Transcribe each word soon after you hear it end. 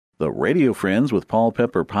The Radio Friends with Paul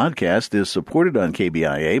Pepper podcast is supported on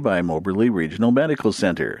KBIA by Moberly Regional Medical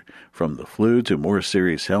Center. From the flu to more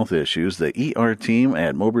serious health issues, the ER team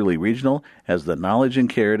at Moberly Regional has the knowledge and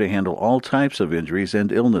care to handle all types of injuries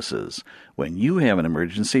and illnesses. When you have an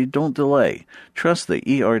emergency, don't delay. Trust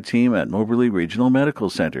the ER team at Moberly Regional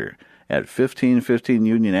Medical Center at 1515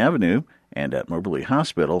 Union Avenue and at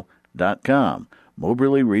moberlyhospital.com.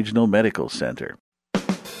 Moberly Regional Medical Center.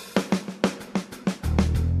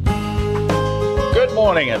 Good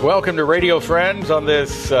morning and welcome to Radio Friends on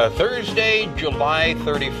this Thursday, July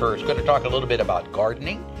 31st. Going to talk a little bit about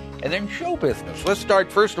gardening and then show business. Let's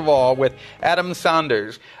start first of all with ADAM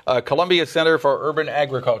SAUNDERS, Columbia Center for Urban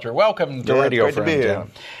Agriculture. Welcome to Radio Friends. Great to be here.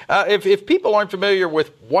 If people aren't familiar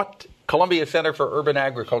with what Columbia Center for Urban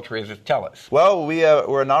Agriculture is, tell us. Well,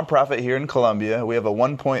 we're a nonprofit here in Columbia. We have a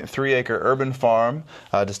 1.3-acre urban farm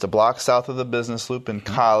just a block south of the business loop in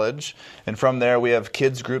College. And from there, we have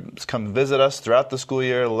kids groups come visit us throughout the school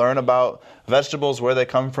year, learn about vegetables, where they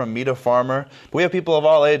come from, meet a farmer. We have people of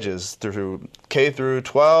all ages through K through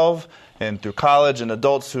 12 and through college, and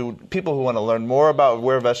adults people who want to learn more about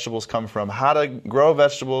where vegetables come from, how to grow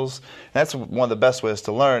vegetables. And that's one of the best ways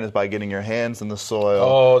to learn is by getting your hands in the soil.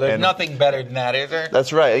 Oh, there's nothing better than that, is there?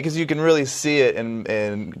 That's right, because you can really see it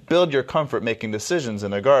and build your comfort making decisions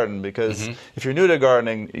in a garden. Because if you're new to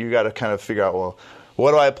gardening, you got to kind of figure out, well,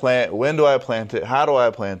 what do I plant? When do I plant it? How do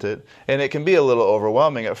I plant it? And it can be a little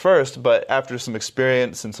overwhelming at first, but after some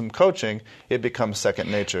experience and some coaching, it becomes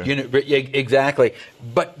second nature. Exactly.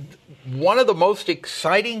 But one of the most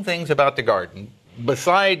exciting things about the garden,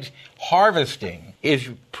 besides harvesting, is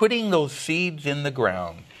putting those seeds in the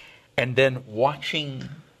ground and then watching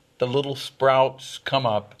the little sprouts come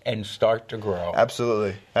up and start to grow.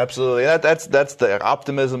 Absolutely. That's the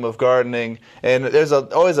optimism of gardening. And there's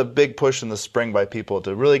always a big push in the spring by people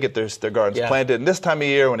to really get their gardens planted. And this time of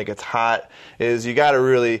year when it gets hot, is you got to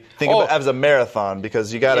really think of it as a marathon,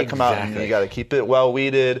 because you got to come out and you got to keep it well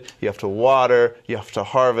weeded. You have to water. You have to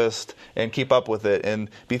harvest and keep up with it, and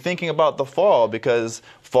be thinking about the fall, because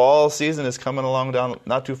fall season is coming along down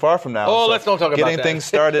not too far from now. Oh, so let's don't talk about that. Getting things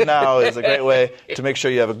started now is a great way to make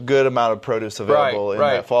sure you have a good amount of produce available in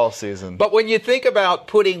that fall season. But when you think about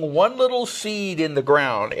putting one little seed in the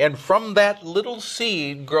ground, and from that little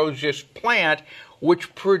seed grows this plant,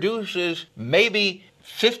 which produces maybe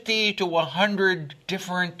 50 to 100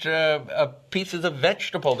 different pieces of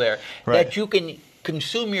vegetable there that you can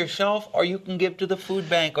consume yourself, or you can give to the food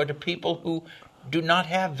bank or to people who do not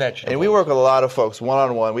have vegetables. And we work with a lot of folks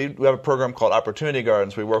one-on-one. We have a program called Opportunity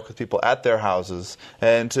Gardens. We work with people at their houses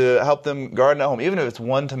and to help them garden at home. Even if it's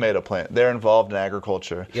one tomato plant, they're involved in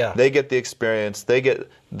agriculture. Yeah. They get the experience. They get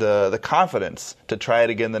the confidence to try it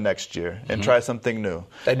again the next year and try something new.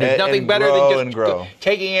 And there's nothing better than just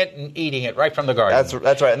taking it and eating it right from the garden.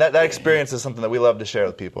 That's right. And that experience is something that we love to share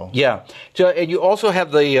with people. Yeah. So, and you also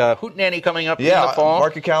have the Hootenanny coming up in the fall.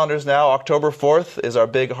 Mark your calendars now. October 4th is our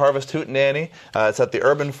big Harvest Hootenanny. It's at the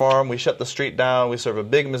Urban Farm. We shut the street down. We serve a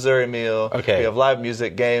big Missouri meal. Okay. We have live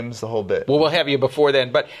music, games, the whole bit. Well, we'll have you before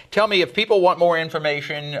then. But tell me, if people want more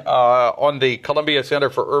information on the Columbia Center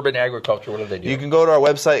for Urban Agriculture, what do they do? You can go to our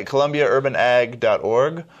website,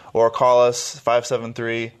 columbiaurbanag.org, or call us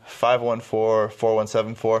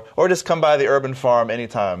 573-514-4174, or just come by the Urban Farm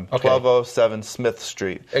anytime, 1207 Smith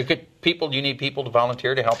Street. Do you need people to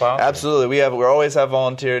volunteer to help out? Absolutely. We always have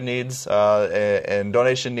volunteer needs and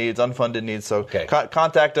donation needs, unfunded needs. So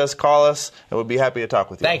contact us, call us, and we'll be happy to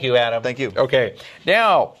talk with you. Thank you, Adam. Thank you. Okay.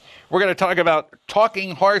 Now, we're going to talk about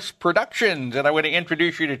Talking Horse Productions, and I want to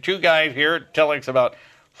introduce you to two guys here telling us about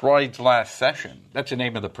Freud's Last Session. That's the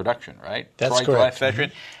name of the production, right? That's Freud's correct. Last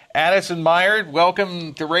Session. Addison Meyer,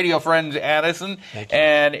 welcome to Radio Friends, Addison. Thank you.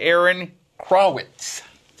 And Aaron KRAWITZ.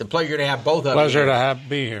 It's a pleasure to have both of you. Pleasure to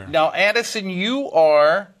be here. Now, Addison, you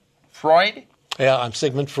are Freud? Yeah, I'm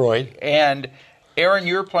Sigmund Freud. And Aaron,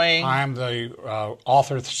 you're playing? I'm the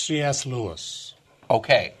author C.S. Lewis.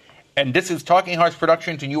 Okay. And this is Talking Horse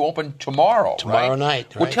Productions, and you open tomorrow, Tomorrow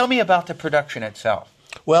night, right? Well, tell me about the production itself.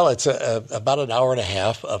 Well, it's about an hour and a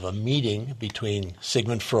half of a meeting between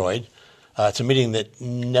Sigmund Freud. It's a meeting that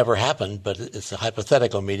never happened, but it's a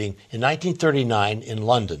hypothetical meeting. In 1939 in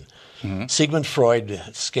London, Sigmund Freud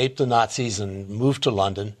escaped the Nazis and moved to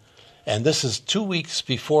London. And this is 2 weeks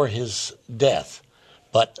before his death.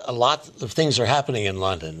 But a lot of things are happening in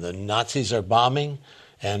London. The Nazis are bombing,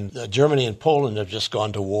 and Germany and Poland have just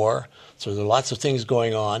gone to war. So there are lots of things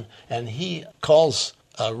going on. And he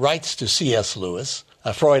writes to C.S. Lewis.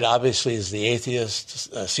 Freud obviously is the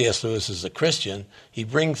atheist. C.S. Lewis is the Christian. He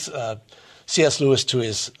brings C.S. Lewis to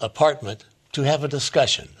his apartment to have a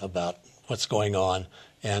discussion about what's going on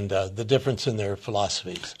and the difference in their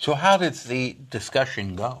philosophies. So how does the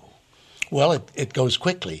discussion go? Well, it goes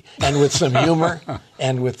quickly, and with some humor,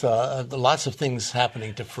 and with lots of things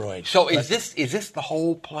happening to Freud. So is this the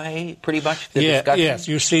whole play, pretty much, the discussion? Yes.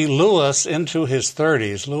 You see, Lewis, into his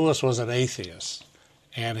 30s, Lewis was an atheist,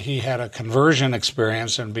 and he had a conversion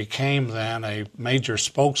experience and became then a major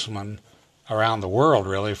spokesman around the world,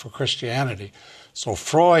 really, for Christianity. So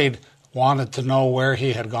Freud wanted to know where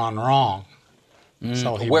he had gone wrong.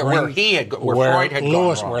 So where Freud had gone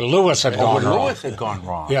wrong. Where Lewis had gone wrong. Lewis had gone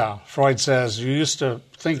wrong. Yeah, Freud says you used to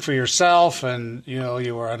think for yourself, and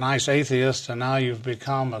you were a nice atheist, and now you've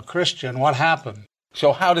become a Christian. What happened?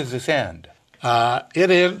 So how does this end?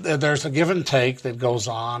 There's a give and take that goes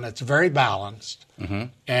on. It's very balanced,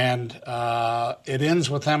 and it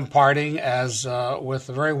ends with them parting as with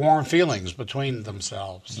very warm feelings between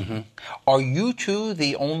themselves. Are you two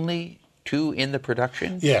the only two in the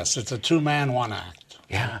production? Yes, it's a two-man, one-act.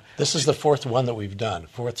 Yeah. This is the fourth one that we've done,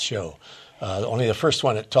 fourth show. Only the first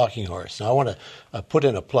one at Talking Horse. Now, I want to put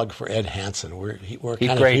in a plug for Ed Hansen. He's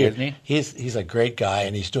great, isn't he? He's a great guy,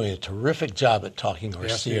 and he's doing a terrific job at Talking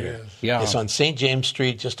Horse Theater. He is. Yeah. It's on St. James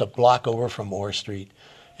Street, just a block over from Orr Street.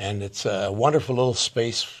 And it's a wonderful little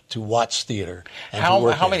space to watch theater. And to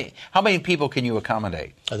work how many people can you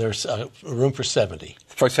accommodate? There's room for 70.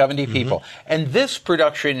 For 70 people. And this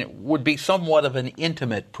production would be somewhat of an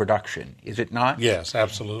intimate production, is it not? Yes,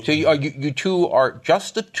 absolutely. So you two are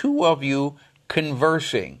just the two of you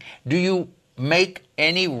conversing. Do you make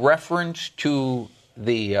any reference to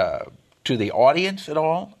the audience at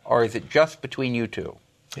all, or is it just between you two?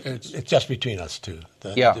 It's just between us two.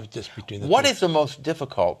 Just between the What two. is the most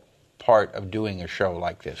difficult part of doing a show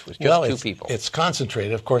like this with just two people? It's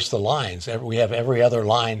concentrated. Of course, the lines. We have every other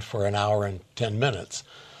line for an hour and 10 minutes.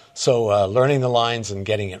 So learning the lines and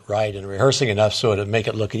getting it right and rehearsing enough so to make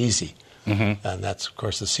it look easy. And that's, of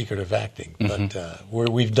course, the secret of acting. But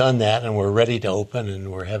we've done that, and we're ready to open, and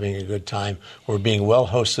we're having a good time. We're being well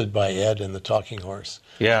hosted by Ed and the Talking Horse.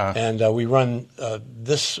 Yeah. And we run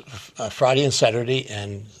this Friday and Saturday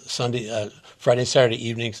and Sunday, Friday and Saturday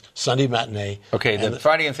evenings, Sunday matinee. Okay, the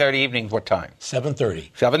Friday and Saturday evenings, what time?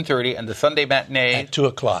 7:30. 7:30, and the Sunday matinee? At 2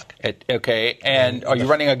 o'clock. Okay, and are you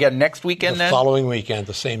running again next weekend then? The following weekend,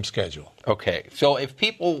 the same schedule. Okay, so if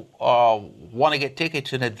people want to get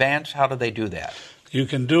tickets in advance, how do they do that? You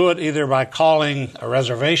can do it either by calling a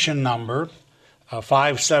reservation number,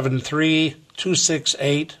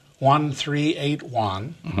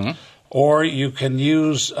 573-268-1381, or you can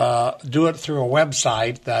do it through a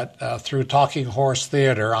website that through Talking Horse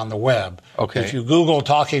Theater on the web. Okay. If you Google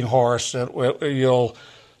Talking Horse, it'll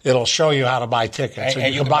show you how to buy tickets.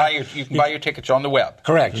 And you can buy your tickets on the web.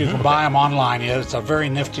 Correct. You can buy them online. It's a very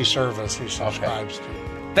nifty service he subscribes to.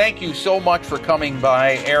 Thank you so much for coming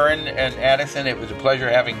by, Aaron and Addison. It was a pleasure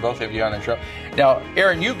having both of you on the show. Now,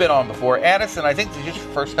 Aaron, you've been on before. Addison, I think this is your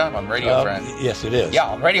first time on Radio Friend. Yes, it is. Yeah,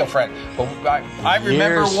 on Radio Friend. Well, I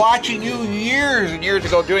remember watching you years and years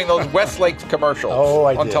ago doing those Westlake commercials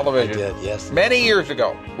on television. I did, yes. Many years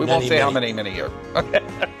ago. We won't say how many years.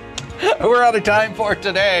 We're out of time for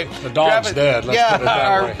today. The dog's dead. Let's put it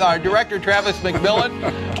that way. Our director, Travis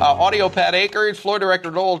McMillan, audio, Pat Akers, floor director,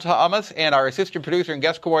 Lowell Thomas, and our assistant producer and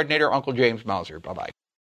guest coordinator, Uncle James Mauser. Bye-bye.